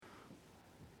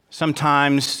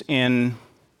Sometimes in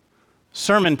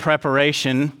sermon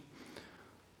preparation,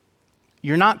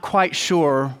 you're not quite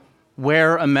sure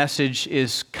where a message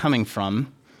is coming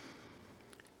from,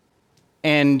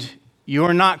 and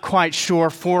you're not quite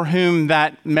sure for whom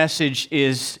that message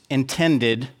is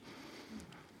intended,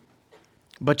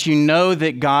 but you know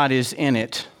that God is in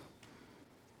it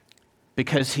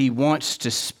because He wants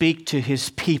to speak to His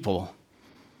people,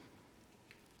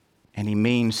 and He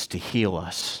means to heal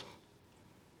us.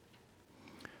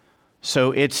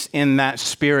 So it's in that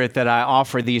spirit that I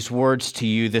offer these words to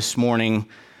you this morning,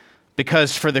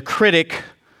 because for the critic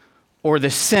or the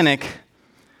cynic,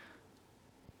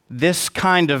 this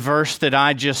kind of verse that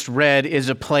I just read is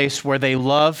a place where they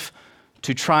love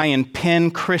to try and pin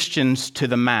Christians to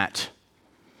the mat.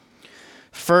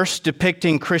 First,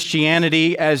 depicting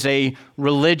Christianity as a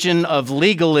religion of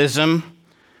legalism,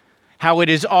 how it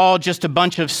is all just a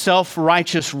bunch of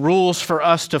self-righteous rules for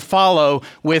us to follow,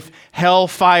 with hell,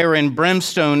 fire, and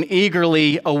brimstone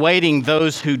eagerly awaiting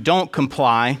those who don't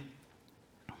comply.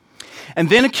 And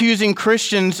then accusing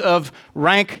Christians of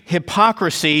rank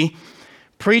hypocrisy,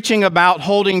 preaching about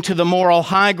holding to the moral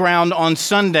high ground on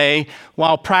Sunday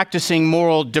while practicing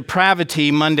moral depravity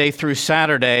Monday through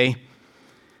Saturday,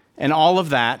 and all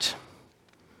of that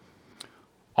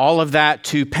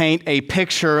to paint a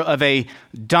picture of a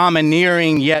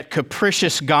domineering yet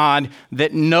capricious God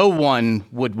that no one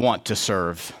would want to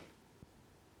serve.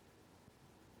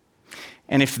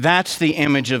 And if that's the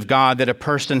image of God that a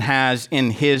person has in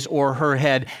his or her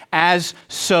head, as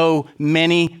so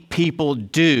many people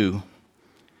do,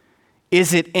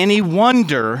 is it any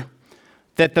wonder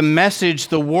that the message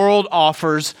the world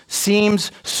offers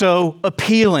seems so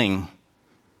appealing?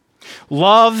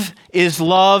 Love is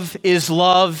love is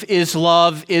love is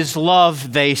love is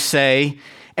love, they say,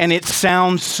 and it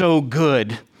sounds so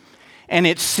good, and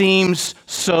it seems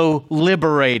so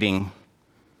liberating.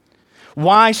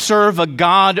 Why serve a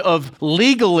God of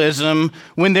legalism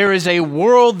when there is a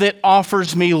world that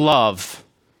offers me love?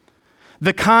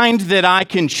 The kind that I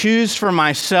can choose for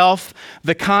myself,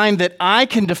 the kind that I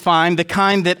can define, the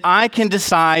kind that I can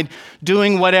decide,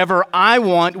 doing whatever I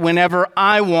want, whenever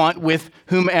I want, with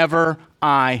whomever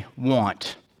I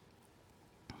want.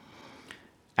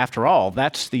 After all,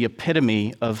 that's the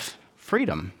epitome of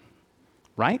freedom,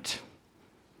 right?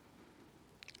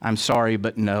 I'm sorry,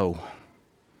 but no.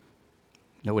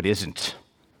 No, it isn't.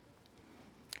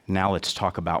 Now let's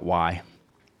talk about why.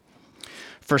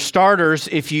 For starters,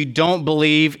 if you don't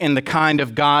believe in the kind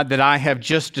of God that I have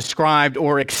just described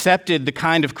or accepted the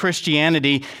kind of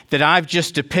Christianity that I've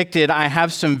just depicted, I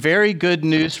have some very good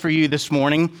news for you this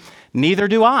morning. Neither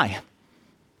do I.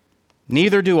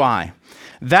 Neither do I.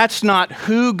 That's not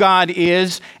who God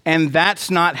is, and that's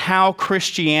not how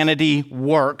Christianity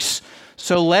works.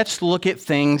 So let's look at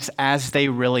things as they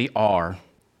really are.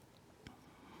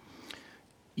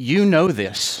 You know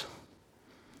this.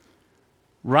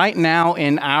 Right now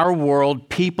in our world,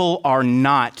 people are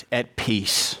not at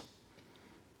peace.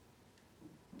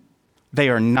 They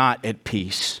are not at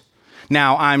peace.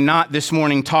 Now, I'm not this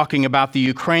morning talking about the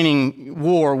Ukrainian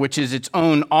war, which is its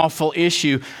own awful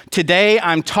issue. Today,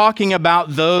 I'm talking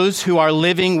about those who are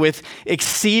living with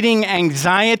exceeding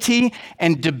anxiety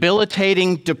and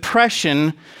debilitating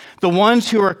depression, the ones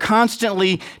who are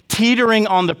constantly teetering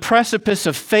on the precipice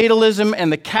of fatalism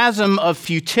and the chasm of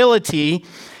futility,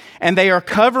 and they are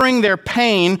covering their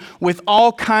pain with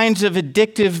all kinds of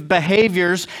addictive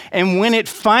behaviors. And when it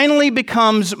finally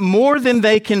becomes more than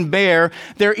they can bear,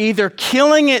 they're either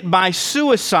killing it by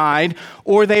suicide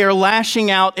or they are lashing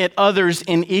out at others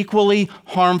in equally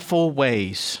harmful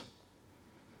ways.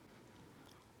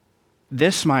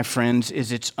 This, my friends,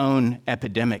 is its own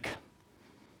epidemic.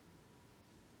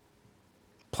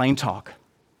 Plain talk.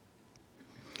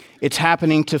 It's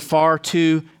happening to far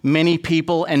too many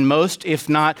people, and most, if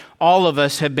not all of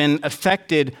us, have been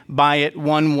affected by it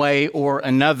one way or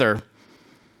another.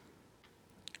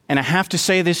 And I have to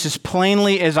say this as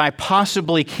plainly as I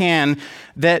possibly can,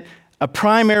 that a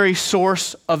primary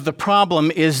source of the problem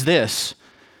is this.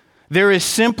 There is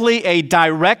simply a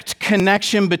direct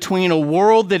connection between a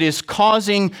world that is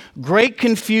causing great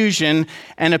confusion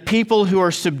and a people who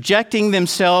are subjecting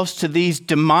themselves to these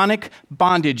demonic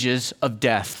bondages of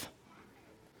death.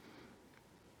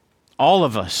 All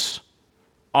of us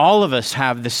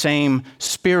have the same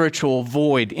spiritual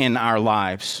void in our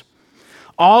lives.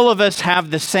 All of us have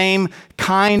the same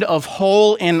kind of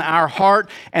hole in our heart,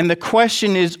 and the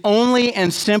question is only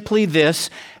and simply this: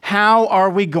 how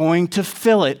are we going to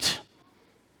fill it?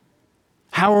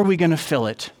 How are we going to fill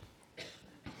it?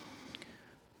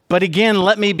 But again,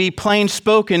 let me be plain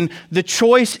spoken. The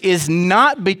choice is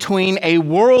not between a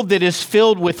world that is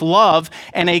filled with love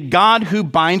and a God who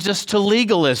binds us to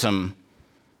legalism.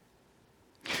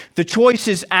 The choice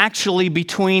is actually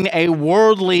between a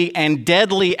worldly and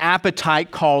deadly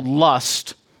appetite called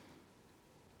lust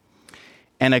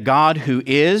and a God who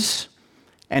is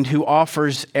and who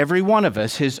offers every one of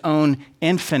us his own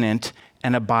infinite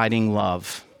and abiding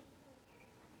love.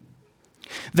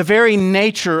 The very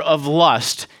nature of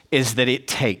lust is that it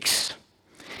takes.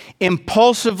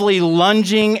 Impulsively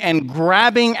lunging and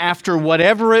grabbing after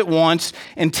whatever it wants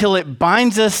until it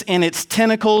binds us in its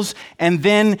tentacles and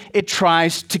then it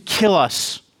tries to kill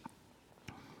us.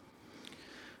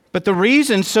 But the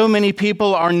reason so many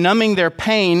people are numbing their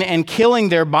pain and killing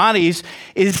their bodies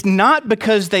is not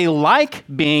because they like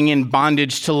being in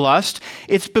bondage to lust,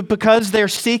 it's because they're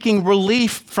seeking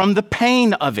relief from the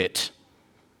pain of it.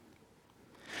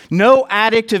 No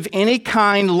addict of any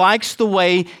kind likes the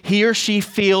way he or she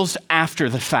feels after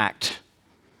the fact.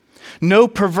 No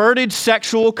perverted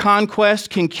sexual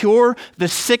conquest can cure the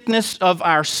sickness of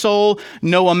our soul.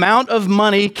 No amount of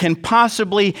money can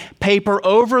possibly paper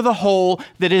over the hole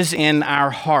that is in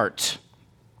our heart.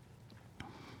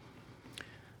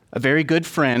 A very good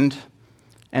friend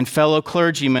and fellow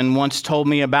clergyman once told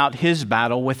me about his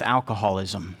battle with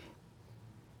alcoholism.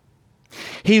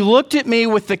 He looked at me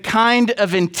with the kind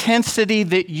of intensity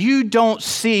that you don't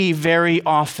see very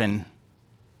often.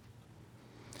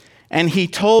 And he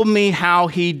told me how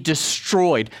he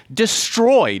destroyed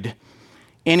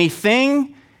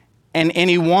anything and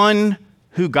anyone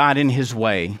who got in his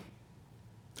way.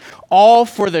 All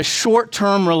for the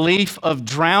short-term relief of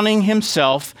drowning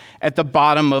himself at the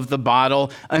bottom of the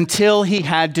bottle until he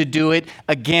had to do it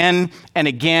again and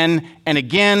again and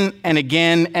again and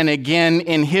again and again,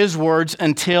 in his words,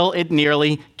 until it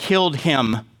nearly killed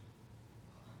him.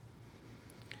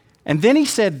 And then he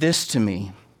said this to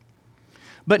me,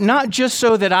 but not just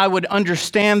so that I would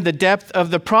understand the depth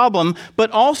of the problem, but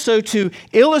also to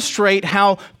illustrate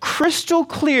how crystal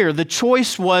clear the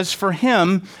choice was for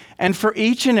him and for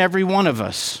each and every one of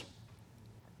us.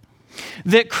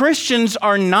 That Christians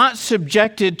are not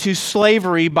subjected to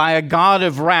slavery by a God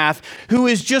of wrath who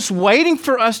is just waiting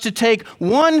for us to take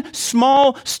one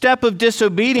small step of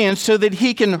disobedience so that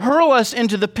he can hurl us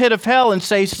into the pit of hell and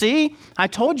say, "See, I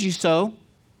told you so."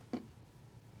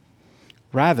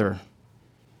 Rather,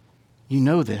 you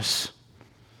know this,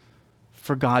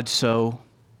 for God so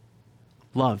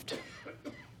loved.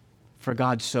 For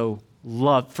God so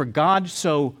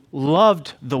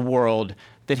loved the world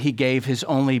that he gave his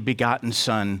only begotten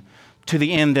Son, to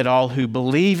the end that all who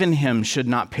believe in him should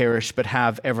not perish but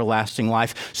have everlasting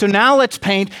life. So now let's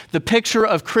paint the picture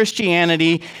of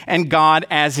Christianity and God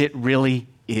as it really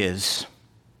is.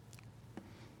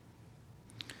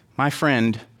 My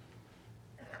friend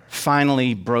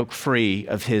finally broke free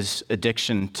of his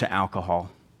addiction to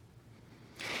alcohol.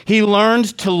 He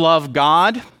learned to love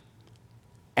God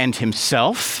and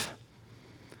himself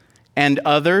and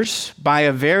others by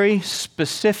a very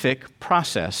specific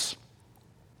process.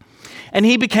 And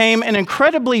he became an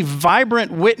incredibly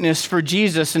vibrant witness for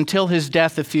Jesus until his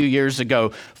death a few years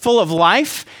ago, full of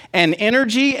life and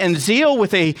energy and zeal,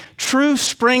 with a true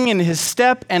spring in his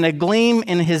step and a gleam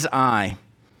in his eye.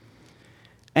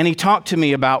 And he talked to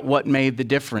me about what made the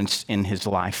difference in his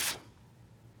life.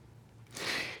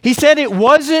 He said it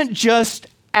wasn't just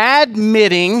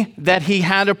admitting that he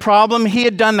had a problem. He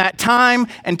had done that time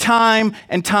and time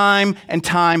and time and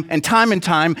time and time and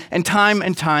time and time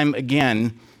and time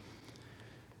again.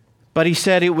 But he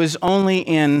said it was only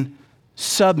in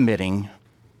submitting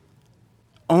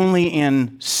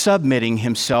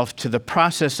himself to the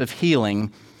process of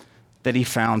healing that he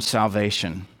found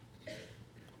salvation.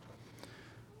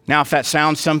 Now, if that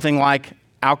sounds something like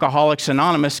Alcoholics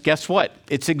Anonymous, guess what?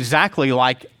 It's exactly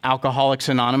like Alcoholics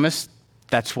Anonymous.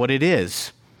 That's what it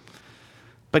is.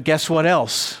 But guess what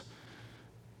else?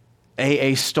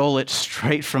 AA stole it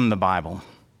straight from the Bible.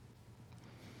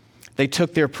 They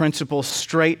took their principles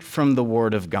straight from the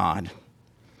Word of God.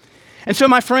 And so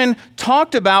my friend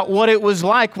talked about what it was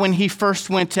like when he first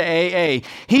went to AA.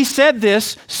 He said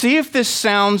this, see if this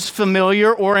sounds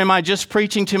familiar, or am I just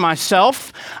preaching to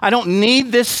myself? I don't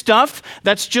need this stuff.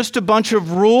 That's just a bunch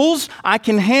of rules. I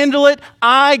can handle it.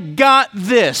 I got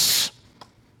this.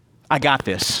 I got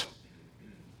this.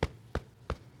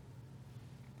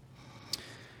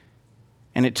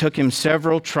 And it took him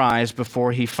several tries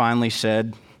before he finally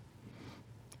said,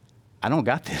 I don't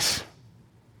got this.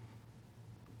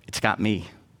 It's got me.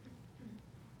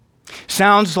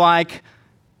 Sounds like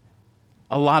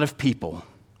a lot of people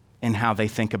in how they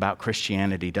think about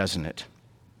Christianity, doesn't it?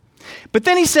 But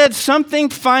then he said something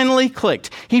finally clicked.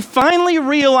 He finally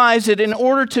realized that in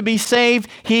order to be saved,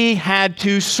 he had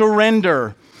to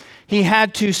surrender. He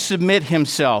had to submit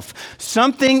himself.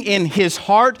 Something in his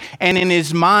heart and in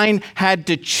his mind had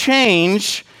to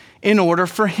change in order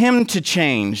for him to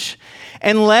change.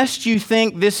 And lest you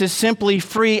think this is simply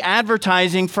free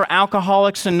advertising for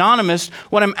Alcoholics Anonymous,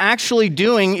 what I'm actually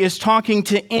doing is talking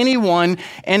to anyone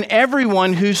and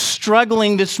everyone who's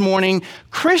struggling this morning,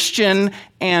 Christian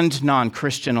and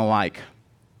non-Christian alike.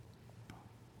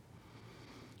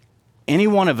 Any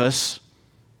one of us,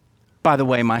 by the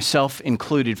way, myself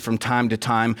included from time to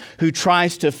time, who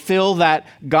tries to fill that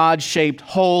God-shaped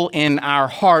hole in our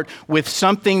heart with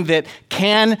something that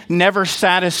can never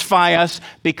satisfy us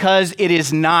because it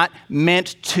is not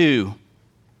meant to.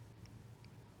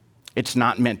 It's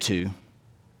not meant to.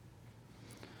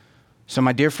 So,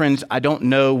 my dear friends, I don't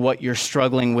know what you're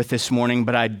struggling with this morning,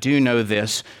 but I do know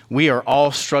this. We are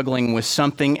all struggling with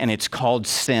something, and it's called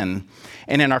sin.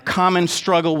 And in our common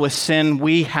struggle with sin,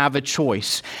 we have a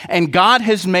choice. And God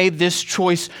has made this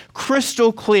choice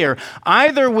crystal clear.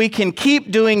 Either we can keep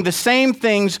doing the same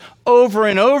things over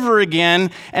and over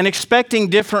again and expecting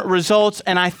different results,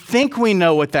 and I think we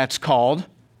know what that's called,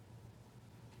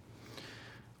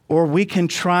 or we can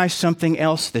try something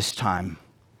else this time.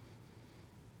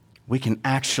 We can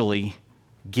actually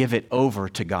give it over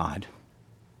to God.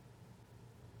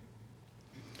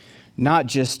 Not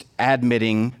just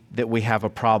admitting that we have a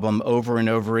problem over and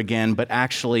over again, but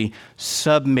actually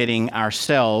submitting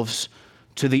ourselves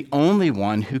to the only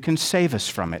one who can save us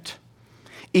from it.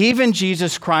 Even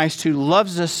Jesus Christ, who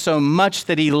loves us so much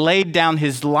that he laid down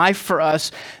his life for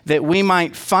us, that we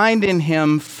might find in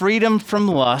him freedom from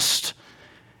lust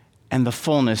and the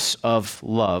fullness of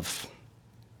love.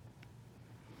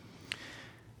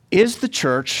 Is the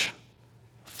church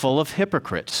full of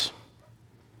hypocrites?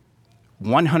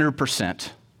 100%.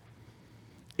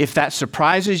 If that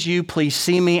surprises you, please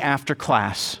see me after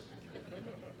class.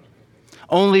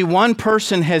 Only one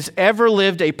person has ever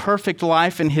lived a perfect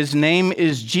life, and his name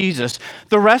is Jesus.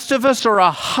 The rest of us are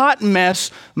a hot mess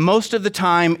most of the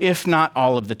time, if not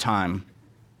all of the time.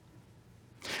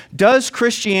 Does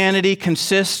Christianity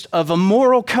consist of a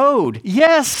moral code?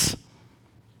 Yes.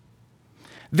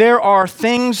 There are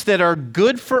things that are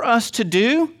good for us to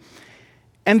do,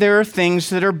 and there are things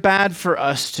that are bad for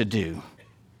us to do.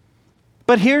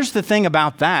 But here's the thing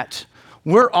about that.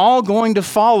 We're all going to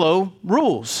follow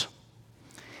rules.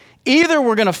 Either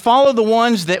we're going to follow the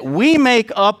ones that we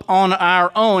make up on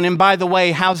our own, and by the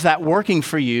way, how's that working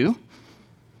for you?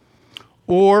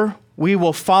 Or we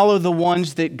will follow the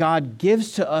ones that God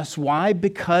gives to us. Why?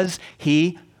 Because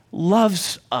he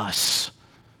loves us.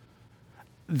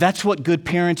 That's what good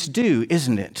parents do,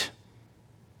 isn't it?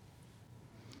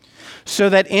 So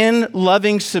that in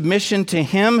loving submission to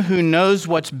him who knows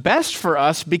what's best for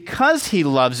us because he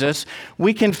loves us,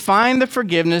 we can find the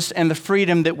forgiveness and the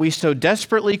freedom that we so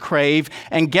desperately crave.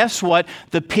 And guess what?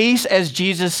 The peace, as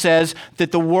Jesus says,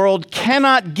 that the world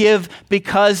cannot give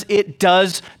because it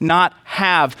does not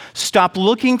have. Stop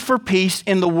looking for peace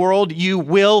in the world. You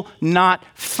will not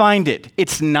find it.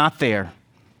 It's not there.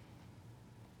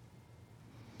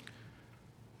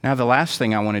 Now, the last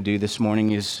thing I want to do this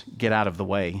morning is get out of the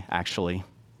way, actually,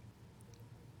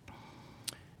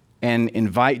 and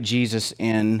invite Jesus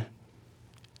in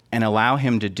and allow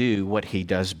him to do what he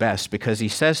does best, because he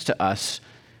says to us,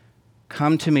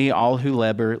 "Come to me, all who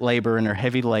labor and are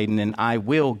heavy laden, and I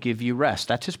will give you rest."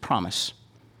 That's his promise.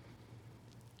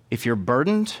 If you're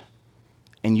burdened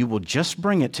and you will just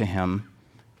bring it to him,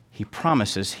 he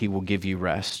promises he will give you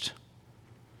rest.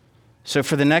 So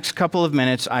for the next couple of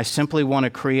minutes, I simply want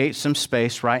to create some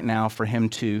space right now for him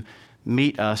to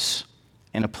meet us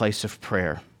in a place of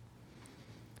prayer.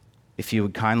 If you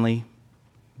would kindly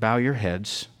bow your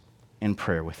heads in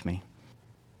prayer with me.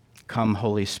 Come,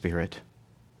 Holy Spirit.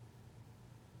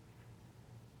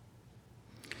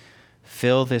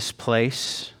 Fill this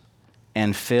place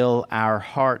and fill our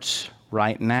hearts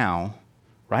right now,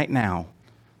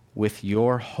 with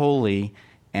your holy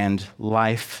and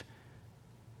life-giving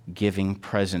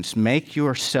presence. Make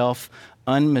yourself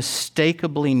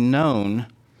unmistakably known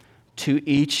to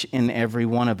each and every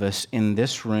one of us in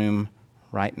this room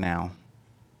right now.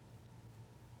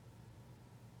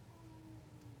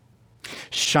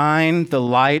 Shine the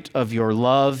light of your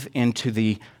love into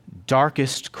the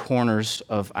darkest corners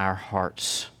of our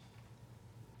hearts.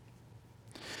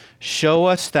 Show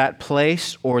us that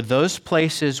place or those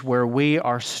places where we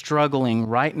are struggling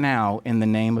right now in the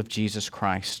name of Jesus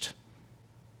Christ.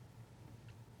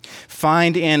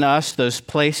 Find in us those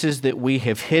places that we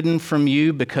have hidden from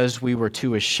you because we were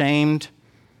too ashamed,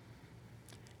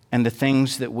 and the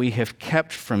things that we have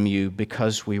kept from you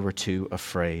because we were too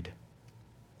afraid.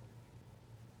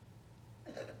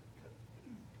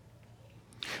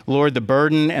 Lord, the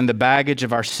burden and the baggage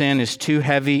of our sin is too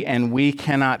heavy and we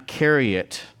cannot carry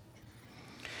it.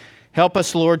 Help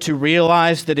us, Lord, to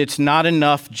realize that it's not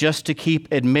enough just to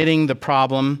keep admitting the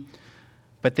problem,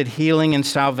 but that healing and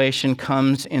salvation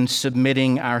comes in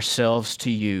submitting ourselves to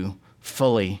you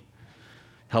fully.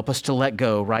 Help us to let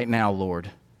go right now, Lord.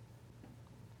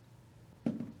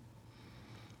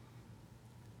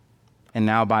 And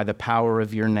now, by the power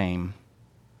of your name,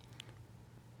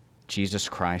 Jesus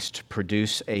Christ,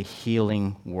 produce a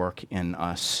healing work in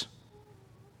us.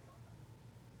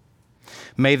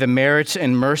 May the merits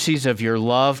and mercies of your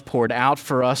love poured out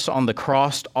for us on the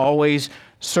cross always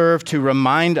serve to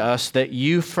remind us that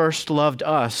you first loved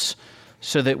us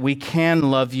so that we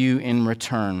can love you in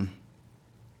return.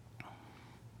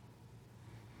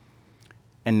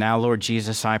 And now, Lord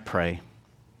Jesus, I pray,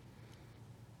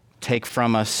 take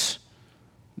from us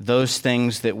those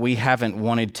things that we haven't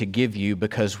wanted to give you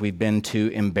because we've been too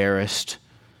embarrassed,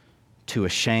 too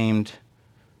ashamed,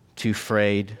 too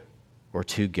afraid, or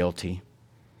too guilty.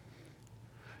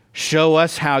 Show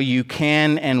us how you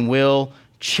can and will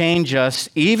change us,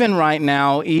 even right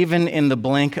now, even in the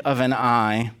blink of an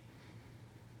eye.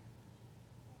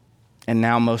 And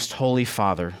now, most holy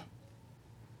Father,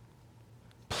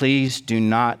 please do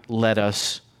not let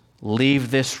us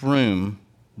leave this room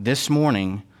this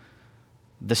morning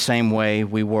the same way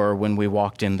we were when we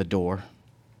walked in the door.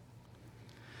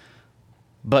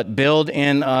 But build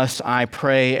in us, I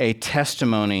pray, a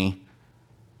testimony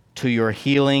to your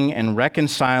healing and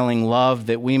reconciling love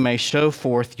that we may show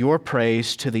forth your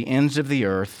praise to the ends of the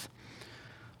earth.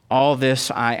 All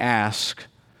this I ask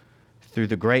through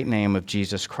the great name of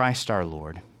Jesus Christ our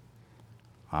Lord.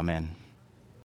 Amen.